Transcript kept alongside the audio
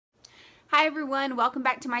Hi everyone, welcome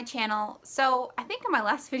back to my channel. So I think in my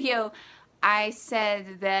last video I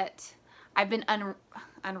said that I've been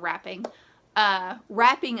wrapping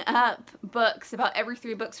up books about every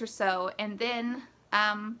 3 books or so, and then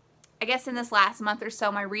I guess in this last month or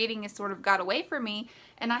so my reading has sort of got away from me,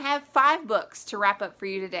 and I have 5 books to wrap up for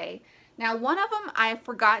you today. Now one of them I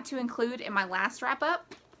forgot to include in my last wrap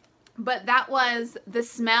up, but that was The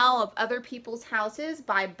Smell of Other People's Houses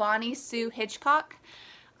by Bonnie Sue Hitchcock.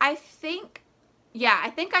 I think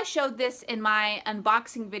I showed this in my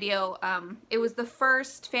unboxing video. It was the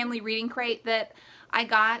first family reading crate that I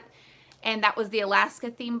got, and that was the Alaska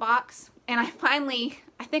theme box. And I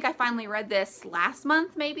think I finally read this last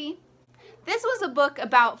month, maybe. This was a book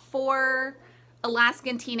about 4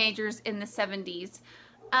 Alaskan teenagers in the 70s.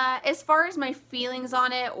 As far as my feelings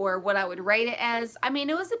on it, or what I would rate it as, I mean,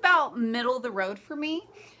 it was about middle of the road for me.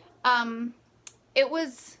 It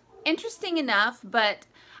was interesting enough, but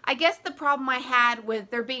I guess the problem I had with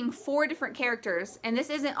there being 4 different characters, and this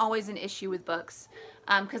isn't always an issue with books,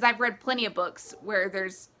 because I've read plenty of books where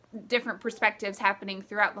there's different perspectives happening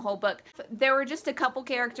throughout the whole book. There were just a couple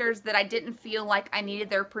characters that I didn't feel like I needed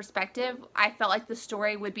their perspective. I felt like the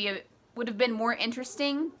story would have been more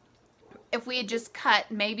interesting if we had just cut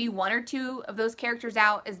maybe 1 or 2 of those characters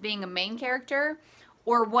out as being a main character,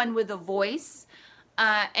 or one with a voice,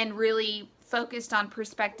 and really focused on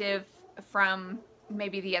perspective from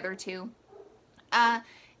maybe the other 2.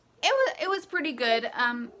 It was pretty good.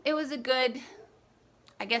 It was a good,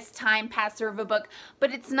 I guess, time passer of a book,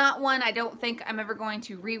 but it's not one I don't think I'm ever going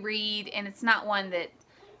to reread, and it's not one that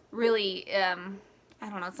really, I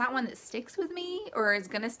don't know, it's not one that sticks with me or is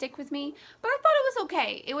gonna stick with me, but I thought it was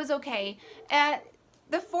okay. It was okay.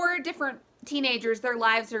 The 4 different teenagers, their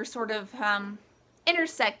lives are sort of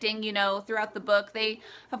intersecting, you know, throughout the book. They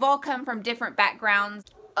have all come from different backgrounds.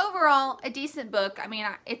 Overall, a decent book. I mean,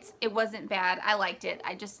 it wasn't bad. I liked it.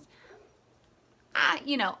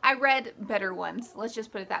 You know, I read better ones. Let's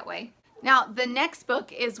just put it that way. Now, the next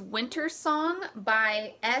book is Winter Song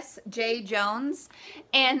by S.J. Jones,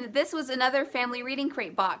 and this was another family reading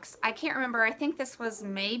crate box. I can't remember. I think this was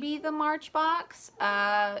maybe the March box.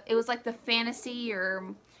 It was like the fantasy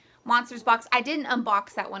or monsters box. I didn't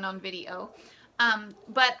unbox that one on video,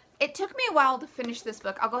 but it took me a while to finish this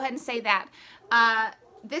book. I'll go ahead and say that.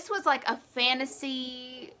 This was like a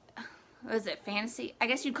fantasy. What is it? Fantasy? I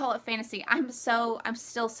guess you'd call it fantasy. I'm still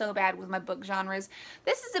so bad with my book genres.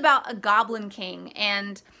 This is about a goblin king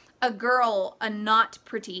and a girl, a not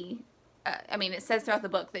pretty, I mean, it says throughout the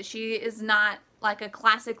book that she is not like a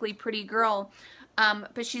classically pretty girl,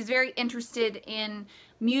 but she's very interested in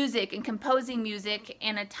music and composing music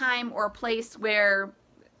in a time or a place where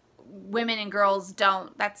women and girls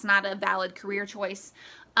don't. That's not a valid career choice.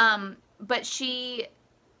 But she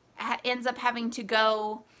ends up having to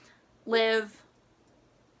go live,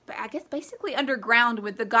 I guess, basically underground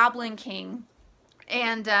with the Goblin King,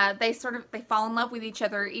 and they fall in love with each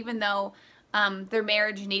other, even though their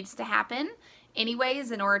marriage needs to happen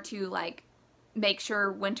anyways in order to like make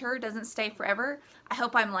sure winter doesn't stay forever. I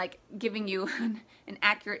hope I'm like giving you an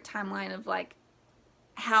accurate timeline of like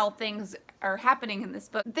how things are happening in this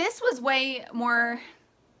book. This was way more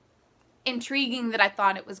intriguing than I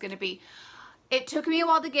thought it was going to be. It took me a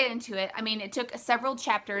while to get into it. I mean, it took several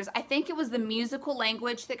chapters. I think it was the musical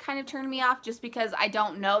language that kind of turned me off, just because I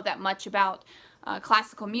don't know that much about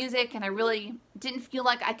classical music, and I really didn't feel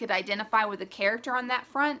like I could identify with a character on that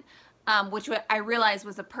front, which I realized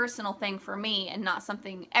was a personal thing for me and not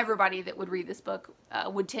something everybody that would read this book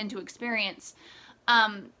would tend to experience.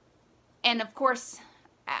 And of course,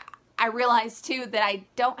 I realized too that I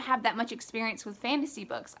don't have that much experience with fantasy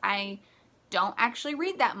books. I don't actually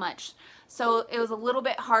read that much. So it was a little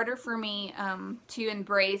bit harder for me to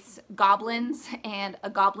embrace goblins and a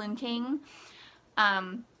goblin king.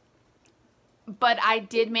 But I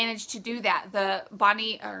did manage to do that.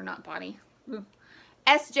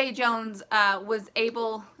 S.J. Jones was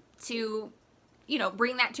able to, you know,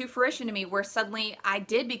 bring that to fruition to me, where suddenly I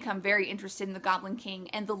did become very interested in the Goblin King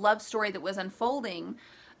and the love story that was unfolding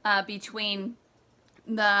between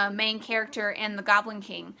the main character and the Goblin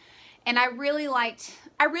King. And I really liked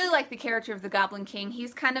the character of the Goblin King.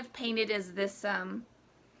 He's kind of painted as this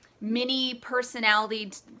mini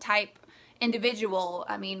personality type individual.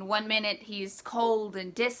 I mean, one minute he's cold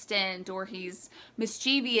and distant, or he's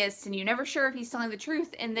mischievous, and you're never sure if he's telling the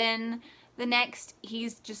truth. And then the next,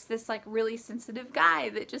 he's just this like really sensitive guy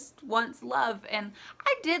that just wants love. And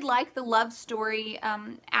I did like the love story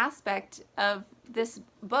aspect of this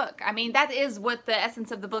book. I mean, that is what the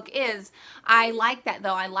essence of the book is. I like that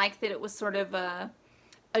though. I like that it was sort of a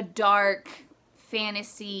dark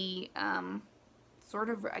fantasy sort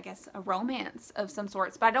of, I guess, a romance of some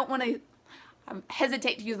sorts. But I don't want to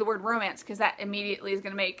hesitate to use the word romance because that immediately is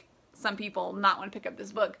going to make some people not want to pick up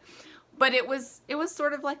this book. But it was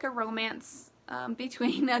sort of like a romance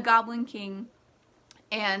between a Goblin King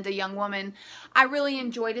and a young woman. I really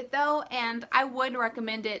enjoyed it though, and I would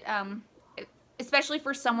recommend it, especially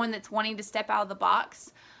for someone that's wanting to step out of the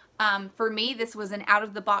box. For me, this was an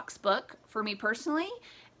out-of-the-box book for me personally,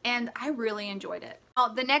 and I really enjoyed it.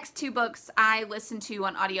 The next two books I listened to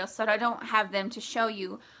on audio, so I don't have them to show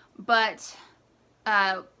you, but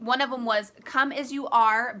one of them was Come As You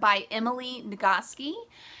Are by Emily Nagoski,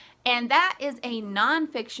 and that is a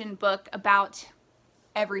nonfiction book about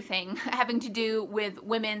everything having to do with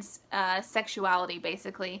women's sexuality,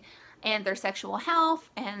 basically, and their sexual health,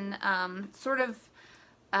 and sort of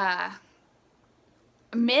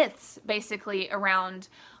myths, basically, around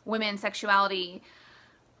women's sexuality.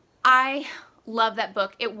 I love that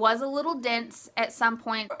book. It was a little dense at some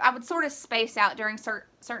point. I would sort of space out during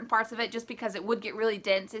certain parts of it just because it would get really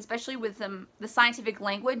dense, especially with the scientific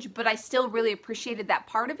language, but I still really appreciated that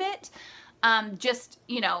part of it. Just,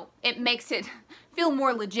 you know, it makes it feel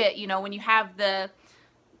more legit, you know, when you have the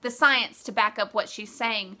science to back up what she's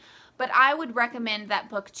saying. But I would recommend that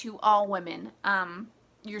book to all women.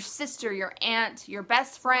 Your sister, your aunt, your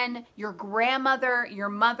best friend, your grandmother, your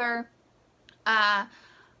mother.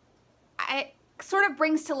 It sort of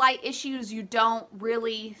brings to light issues you don't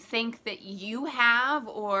really think that you have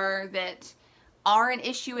or that are an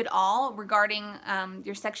issue at all regarding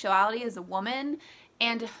your sexuality as a woman.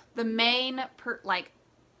 And the main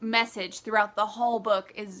message throughout the whole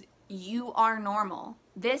book is you are normal.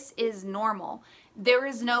 This is normal. There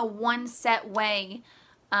is no one set way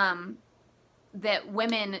that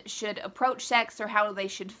women should approach sex or how they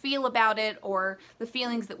should feel about it or the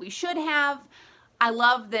feelings that we should have. I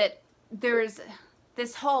love that there's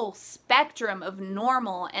this whole spectrum of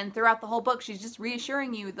normal, and throughout the whole book she's just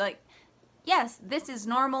reassuring you, like, yes, this is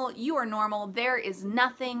normal, you are normal, there is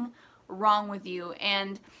nothing wrong with you.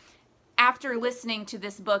 And after listening to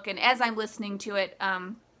this book, and as I'm listening to it,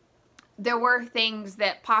 there were things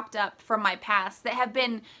that popped up from my past that have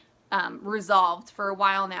been resolved for a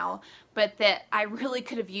while now, but that I really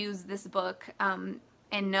could have used this book and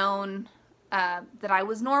known that I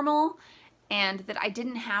was normal and that I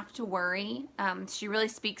didn't have to worry. She really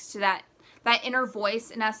speaks to that inner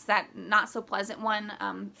voice in us, that not so pleasant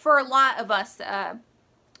one. For a lot of us that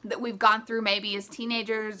we've gone through maybe as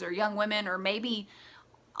teenagers or young women, or maybe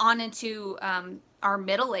on into our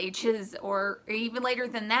middle ages or even later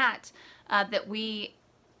than that, that we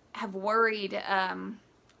have worried, I'm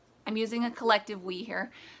using a collective we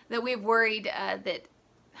here, that we've worried that,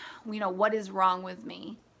 you know, what is wrong with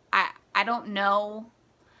me? I don't know.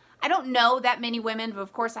 I don't know that many women, but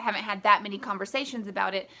of course I haven't had that many conversations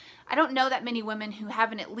about it. I don't know that many women who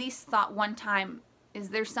haven't at least thought one time, is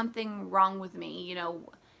there something wrong with me? You know,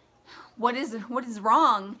 what is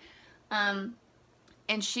wrong? And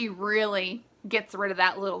she really gets rid of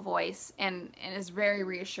that little voice and is very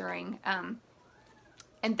reassuring. And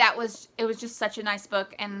it was just such a nice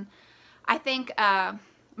book. And I think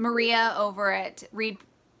Maria over at Read,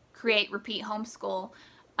 Create, Repeat, Homeschool,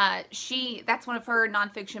 that's one of her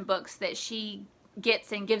nonfiction books that she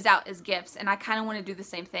gets and gives out as gifts, and I kind of want to do the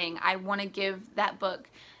same thing. I want to give that book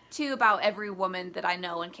to about every woman that I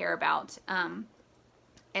know and care about,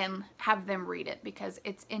 and have them read it because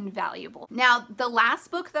it's invaluable. Now, the last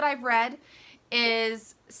book that I've read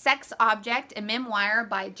is Sex Object, a memoir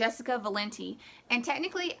by Jessica Valenti, and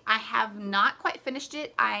technically I have not quite finished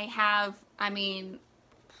it. I have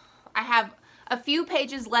a few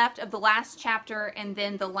pages left of the last chapter, and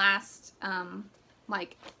then the last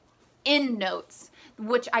end notes,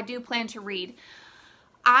 which I do plan to read.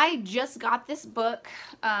 I just got this book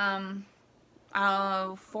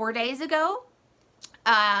 4 days ago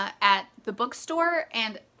at the bookstore,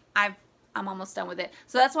 and I'm almost done with it.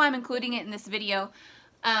 So that's why I'm including it in this video.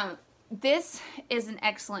 This is an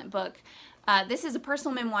excellent book. This is a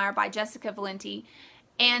personal memoir by Jessica Valenti,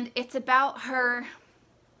 and it's about her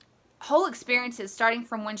whole experiences starting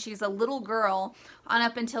from when she's a little girl on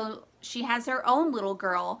up until she has her own little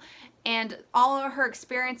girl, and all of her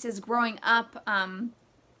experiences growing up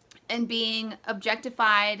and being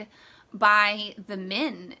objectified by the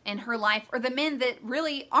men in her life, or the men that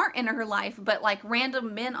really aren't in her life, but like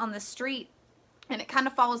random men on the street. And it kind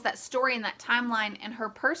of follows that story and that timeline and her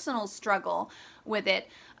personal struggle with it.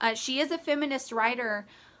 She is a feminist writer,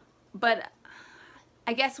 but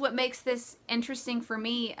I guess what makes this interesting for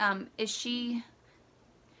me is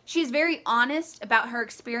she's very honest about her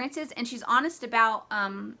experiences, and she's honest about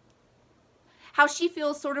how she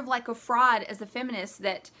feels sort of like a fraud as a feminist,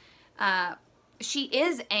 that she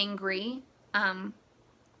is angry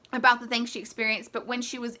about the things she experienced, but when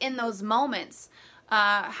she was in those moments,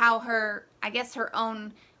 how her, I guess her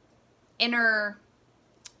own inner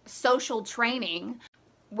social training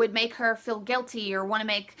would make her feel guilty or want to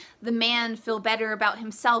make the man feel better about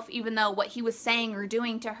himself, even though what he was saying or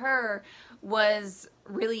doing to her was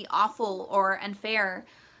really awful or unfair.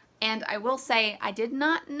 And I will say, I did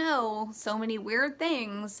not know so many weird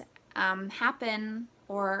things happen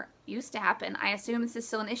or used to happen. I assume this is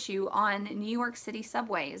still an issue on New York City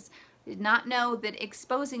subways. Did not know that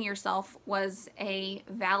exposing yourself was a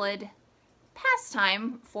valid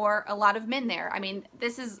pastime for a lot of men there. I mean,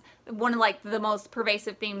 this is one of like the most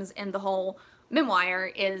pervasive themes in the whole memoir,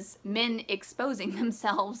 is men exposing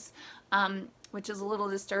themselves, which is a little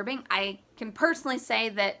disturbing. I can personally say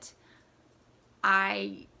that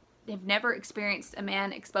I have never experienced a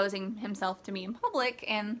man exposing himself to me in public,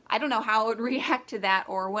 and I don't know how I would react to that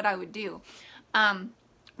or what I would do.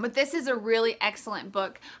 But this is a really excellent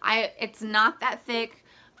book. It's not that thick.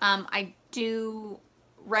 I do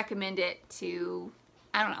recommend it to,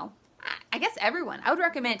 I don't know, I guess everyone. I would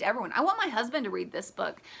recommend it to everyone. I want my husband to read this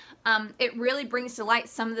book. It really brings to light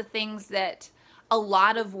some of the things that a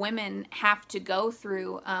lot of women have to go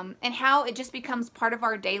through, and how it just becomes part of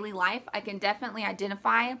our daily life. I can definitely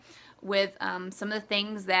identify with some of the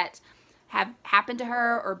things that have happened to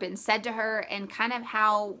her or been said to her, and kind of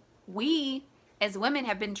how we as women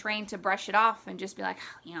have been trained to brush it off and just be like,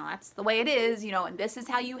 you know, that's the way it is, you know, and this is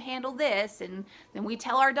how you handle this. And then we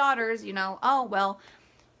tell our daughters, you know, oh, well,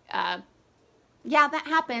 yeah, that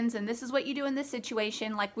happens, and this is what you do in this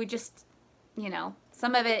situation. Like, we just, you know,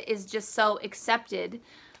 some of it is just so accepted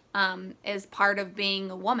as part of being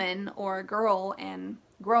a woman or a girl and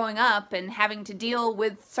growing up and having to deal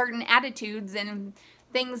with certain attitudes and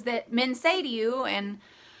things that men say to you, and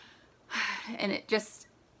it just,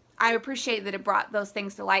 I appreciate that it brought those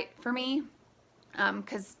things to light for me,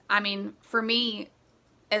 because, I mean, for me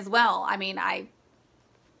as well, I mean,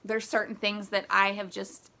 there's certain things that I have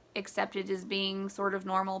just accepted as being sort of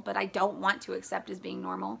normal, but I don't want to accept as being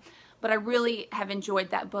normal. But I really have enjoyed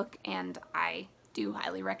that book, and I do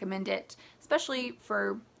highly recommend it, especially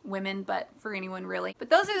for women, but for anyone really. But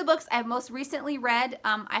those are the books I've most recently read.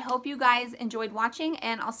 I hope you guys enjoyed watching,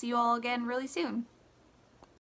 and I'll see you all again really soon.